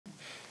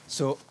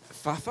So,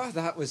 Fafà,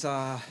 that was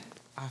a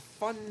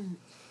fun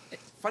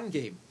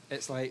game.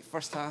 It's like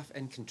first half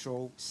in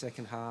control,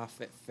 second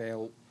half it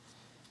felt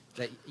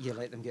that you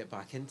let them get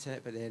back into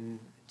it, but then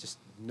just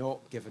not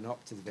giving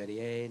up to the very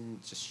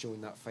end, just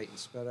showing that fighting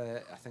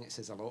spirit. I think it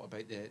says a lot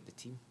about the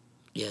team.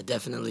 Yeah,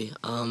 definitely.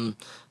 I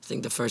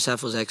think the first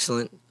half was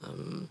excellent.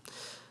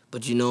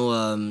 But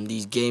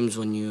these games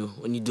when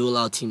you do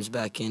allow teams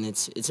back in,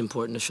 it's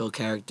important to show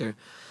character.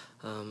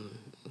 Um,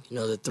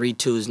 the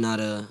 3-2 is not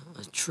a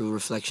true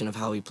reflection of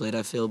how we played,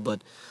 I feel,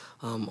 but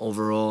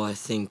overall, I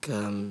think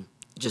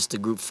just the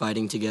group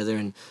fighting together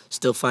and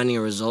still finding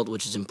a result,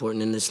 which is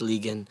important in this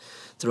league and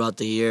throughout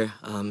the year.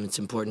 It's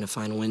important to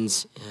find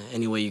wins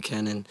any way you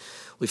can, and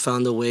we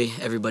found a way.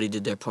 Everybody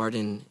did their part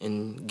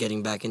in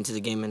getting back into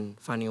the game and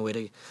finding a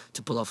way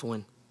to pull off a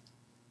win.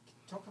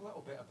 Talk a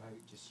little bit about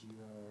just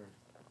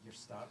your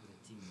start with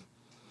the team.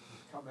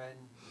 You've come in,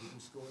 leading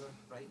scorer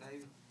right now.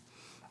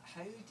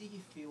 How do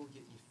you feel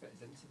you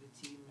fitted into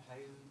the team? How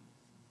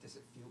does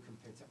it feel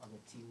compared to other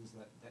teams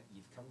that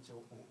you've come to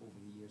over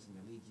the years in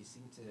the league? You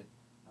seem to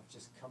have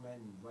just come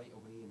in right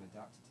away and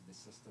adapted to the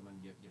system, and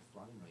you're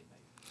flying right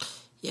now.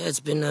 Yeah,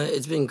 it's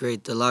been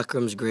great. The locker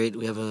room's great.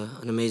 We have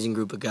an amazing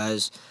group of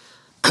guys.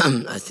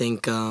 I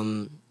think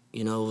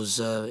it was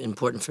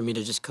important for me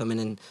to just come in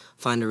and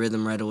find a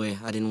rhythm right away.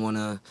 I didn't want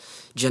to.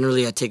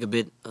 Generally, I take a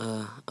bit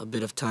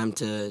of time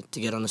to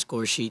get on the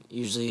score sheet.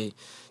 Usually, it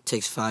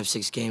takes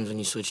 5-6 games when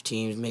you switch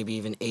teams, maybe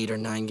even 8 or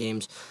 9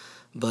 games.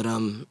 But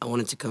I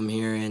wanted to come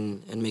here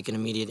and make an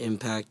immediate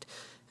impact.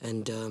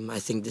 And I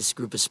think this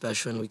group is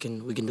special, and we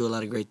can do a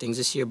lot of great things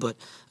this year. But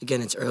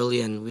again, it's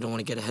early, and we don't want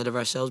to get ahead of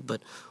ourselves.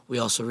 But we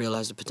also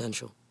realize the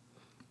potential.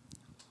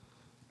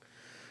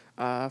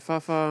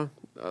 Fafà,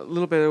 a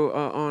little bit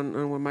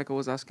on what Michael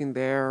was asking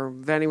there.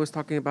 Vanny was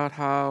talking about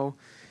how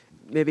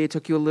maybe it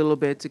took you a little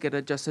bit to get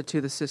adjusted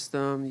to the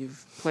system.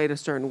 You've played a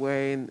certain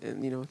way,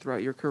 and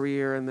throughout your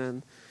career, and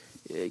then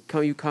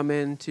you come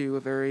into a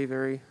very,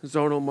 very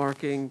zonal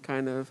marking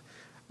kind of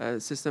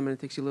system, and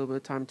it takes you a little bit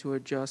of time to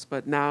adjust.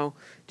 But now,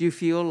 do you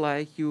feel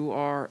like you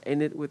are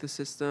in it with the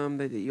system,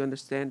 that you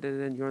understand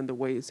it, and you're on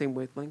the same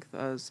wavelength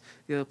as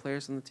the other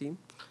players on the team?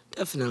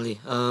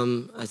 Definitely.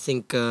 I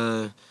think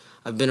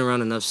I've been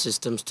around enough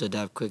systems to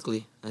adapt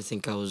quickly. I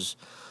think I was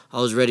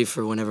ready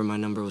for whenever my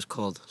number was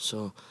called.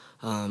 So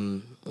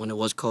when it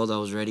was called, I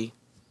was ready.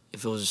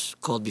 If it was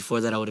called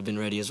before that, I would have been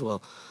ready as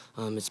well.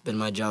 It's been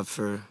my job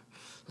for,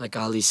 like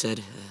Ali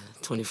said,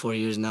 24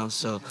 years now.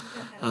 So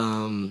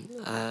I'm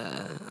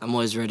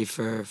always ready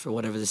for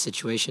whatever the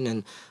situation.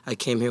 And I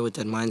came here with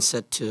that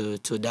mindset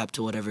to adapt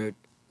to whatever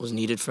was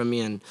needed from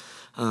me. And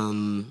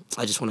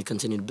I just want to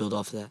continue to build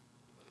off of that.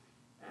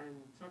 And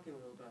talking a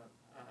little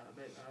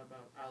bit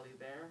about Ali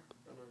there,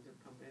 don't know if he'll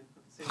come in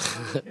at the same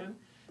time again.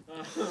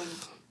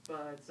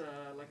 But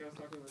like I was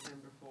talking with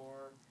him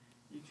before,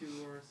 you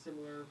two are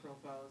similar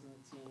profiles in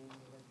the team.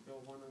 You like to go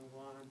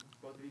one-on-one.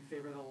 Both of you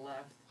favor the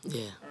left.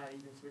 Yeah.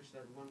 Even switched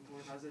at one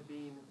point. How's it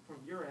been from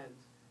your end,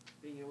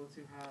 being able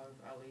to have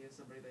Ali as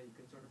somebody that you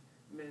can sort of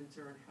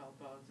mentor and help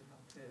out to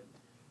help him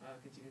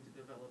continue to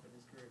develop in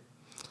his career?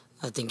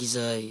 I think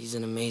he's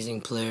an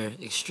amazing player,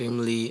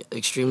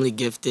 extremely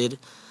gifted,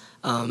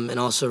 and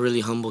also a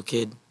really humble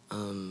kid,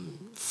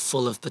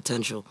 full of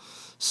potential.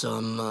 So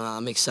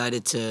I'm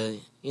excited to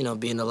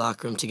be in the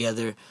locker room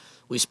together.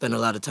 We spend a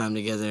lot of time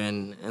together,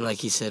 and like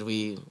he said,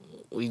 we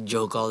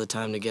joke all the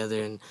time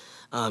together. And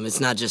it's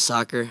not just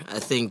soccer. I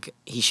think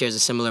he shares a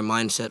similar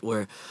mindset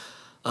where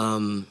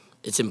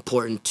it's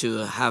important to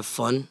have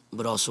fun,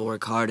 but also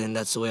work hard, and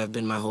that's the way I've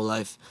been my whole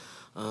life.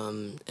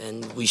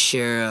 And we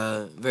share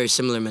a very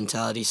similar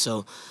mentality.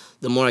 So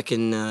the more I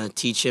can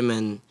teach him,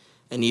 and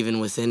even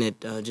within it,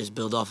 just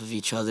build off of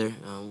each other.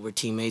 We're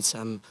teammates.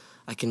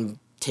 I can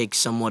take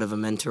somewhat of a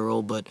mentor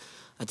role, but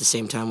at the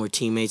same time, we're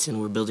teammates and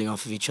we're building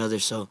off of each other.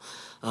 So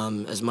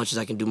as much as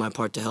I can do my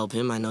part to help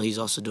him, I know he's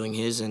also doing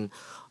his. And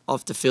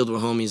off the field, we're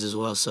homies as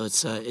well. So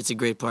it's a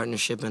great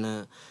partnership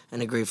and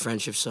a great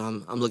friendship. So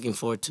I'm looking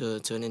forward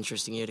to an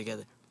interesting year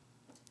together.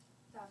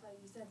 Fafà,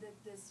 you said that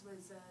this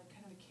was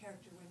kind of a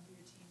character win for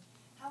your team.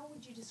 How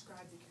would you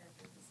describe the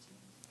character of this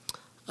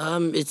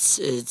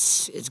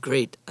team? It's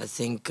great. I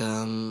think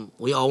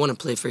we all want to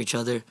play for each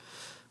other.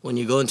 When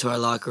you go into our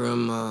locker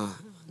room,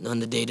 on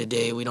the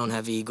day-to-day, we don't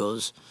have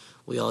egos.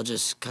 We all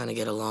just kind of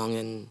get along,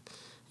 and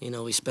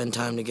we spend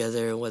time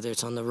together. Whether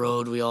it's on the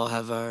road, we all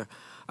have our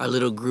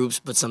little groups,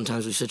 but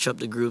sometimes we switch up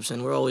the groups,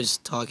 and we're always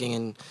talking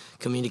and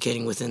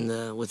communicating within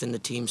the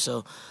team.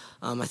 So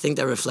I think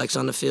that reflects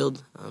on the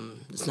field.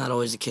 It's not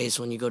always the case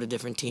when you go to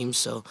different teams.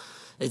 So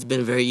it's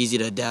been very easy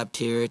to adapt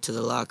here to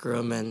the locker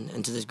room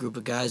and to this group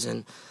of guys.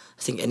 And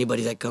I think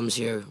anybody that comes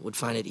here would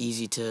find it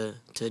easy to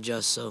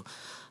adjust. So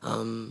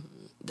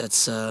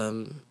that's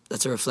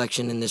a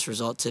reflection in this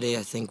result today.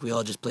 I think we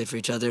all just played for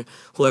each other.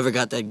 Whoever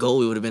got that goal,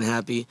 we would have been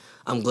happy.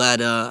 I'm glad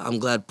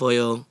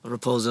Pollo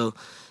Raposo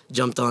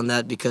jumped on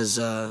that because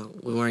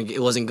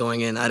it wasn't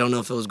going in. I don't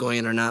know if it was going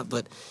in or not,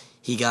 but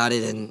he got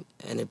it, and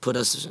it put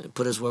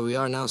us where we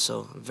are now.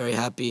 So I'm very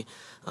happy.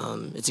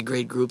 It's a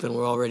great group, and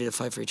we're all ready to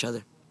fight for each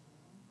other.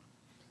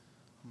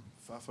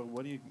 Fafà,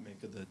 what do you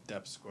make of the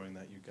depth scoring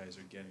that you guys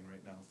are getting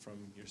right now from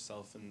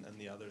yourself and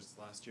the others?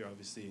 Last year,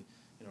 obviously,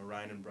 you know,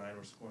 Ryan and Brian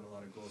were scoring a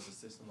lot of goals,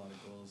 assisting a lot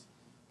of goals,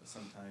 but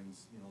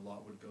sometimes, you know, a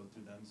lot would go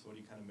through them. So what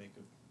do you kind of make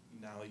of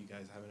now you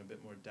guys having a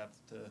bit more depth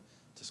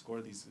to score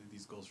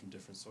these goals from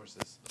different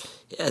sources?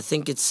 Yeah, I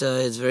think it's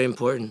very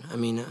important. I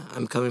mean,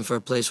 I'm coming from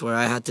a place where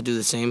I had to do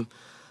the same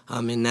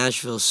in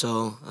Nashville,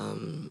 so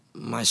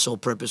my sole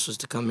purpose was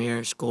to come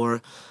here,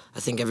 score. I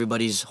think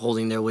everybody's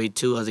holding their weight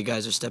too. Other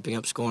guys are stepping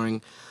up,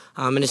 scoring.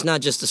 And it's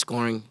not just the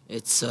scoring,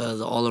 it's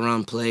the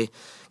all-around play.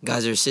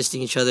 Guys are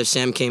assisting each other.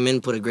 Sam came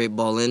in, put a great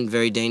ball in,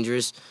 very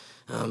dangerous,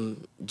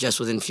 just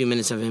within a few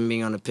minutes of him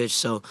being on the pitch.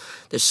 So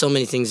there's so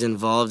many things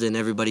involved and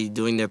everybody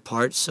doing their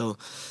part. So,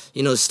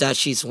 you know, the stat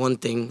sheet's one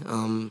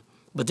thing,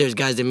 but there's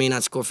guys that may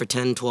not score for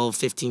 10, 12,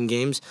 15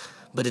 games,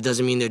 but it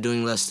doesn't mean they're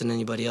doing less than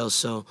anybody else.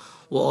 So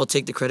we'll all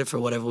take the credit for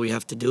whatever we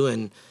have to do.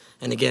 And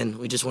again,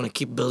 we just want to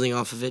keep building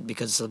off of it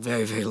because it's a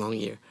very, very long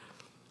year.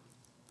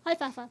 Hi,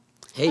 Fafà.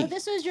 Hey.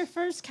 This was your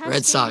first Cascadia.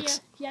 Red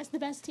Sox. Yes, the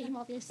best team,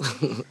 obviously.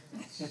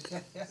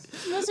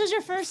 This was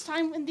your first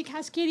time in the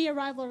Cascadia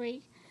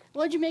rivalry.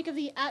 What did you make of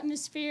the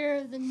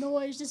atmosphere, the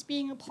noise, just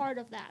being a part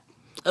of that?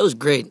 It was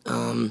great.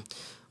 One,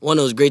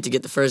 it was great to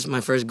get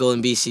my first goal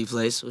in BC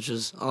place, which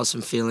was an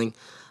awesome feeling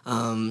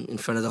in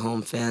front of the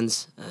home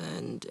fans,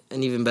 and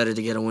even better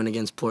to get a win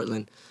against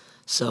Portland.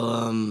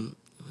 So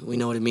we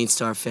know what it means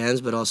to our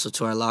fans, but also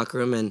to our locker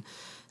room, and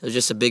it was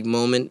just a big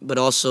moment, but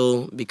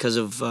also because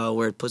of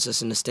where it puts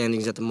us in the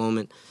standings at the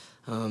moment.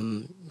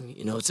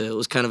 You know, it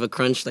was kind of a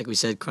crunch, like we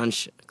said,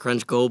 crunch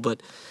goal,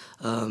 but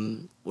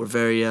we're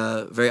very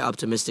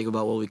optimistic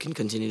about what we can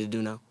continue to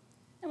do now.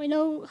 And we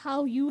know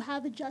how you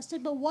have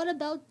adjusted, but what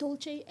about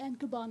Dolce and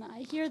Gabbana? I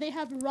hear they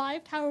have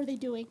arrived. How are they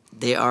doing?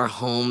 They are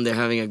home. They're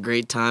having a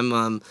great time.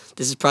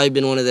 This has probably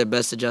been one of their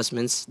best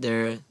adjustments.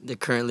 They're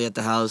currently at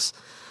the house.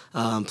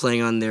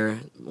 Playing on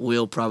their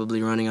wheel,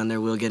 probably running on their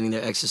wheel, getting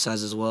their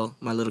exercise as well.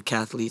 My little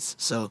cathletes.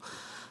 So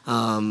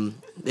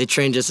they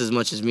train just as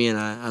much as me, and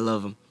I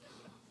love them.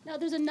 Now,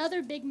 there's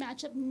another big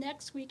matchup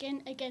next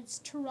weekend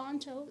against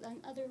Toronto,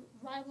 another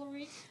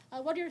rivalry.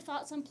 What are your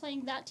thoughts on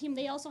playing that team?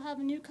 They also have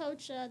a new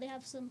coach. They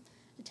have some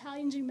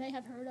Italians you may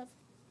have heard of.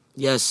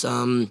 Yes,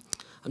 I'm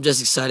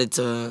just excited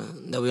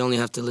that we only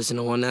have to listen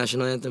to one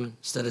national anthem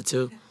instead of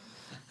two.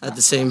 At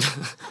the same,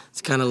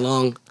 it's kind of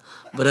long.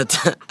 But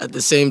at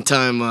the same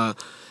time,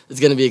 it's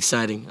going to be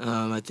exciting.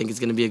 I think it's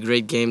going to be a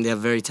great game. They have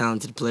very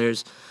talented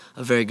players,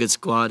 a very good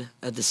squad.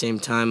 At the same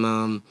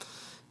time,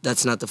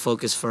 that's not the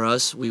focus for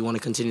us. We want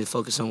to continue to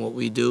focus on what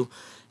we do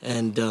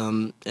and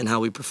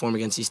how we perform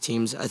against these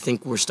teams. I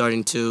think we're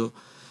starting to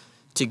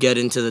get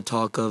into the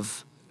talk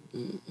of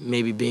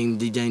maybe being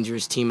the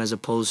dangerous team as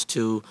opposed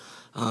to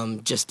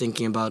just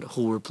thinking about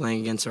who we're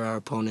playing against or our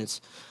opponents.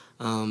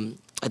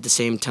 At the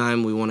same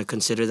time, we want to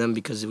consider them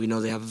because we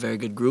know they have a very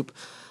good group.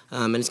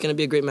 And it's going to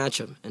be a great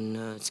matchup, and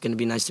it's going to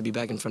be nice to be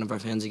back in front of our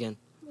fans again.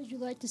 Would you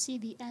like to see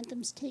the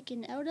anthems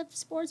taken out of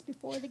sports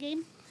before the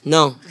game?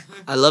 No,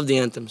 I love the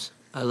anthems.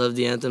 I love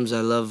the anthems. I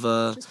love.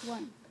 Just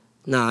one.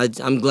 No,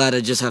 I'm glad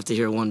I just have to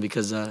hear one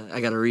because I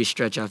got to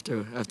re-stretch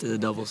after the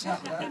doubles.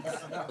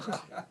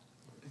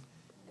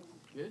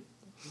 Good.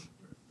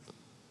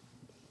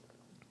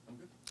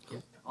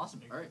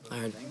 Awesome. All right. All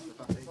right.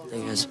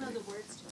 Thank you guys.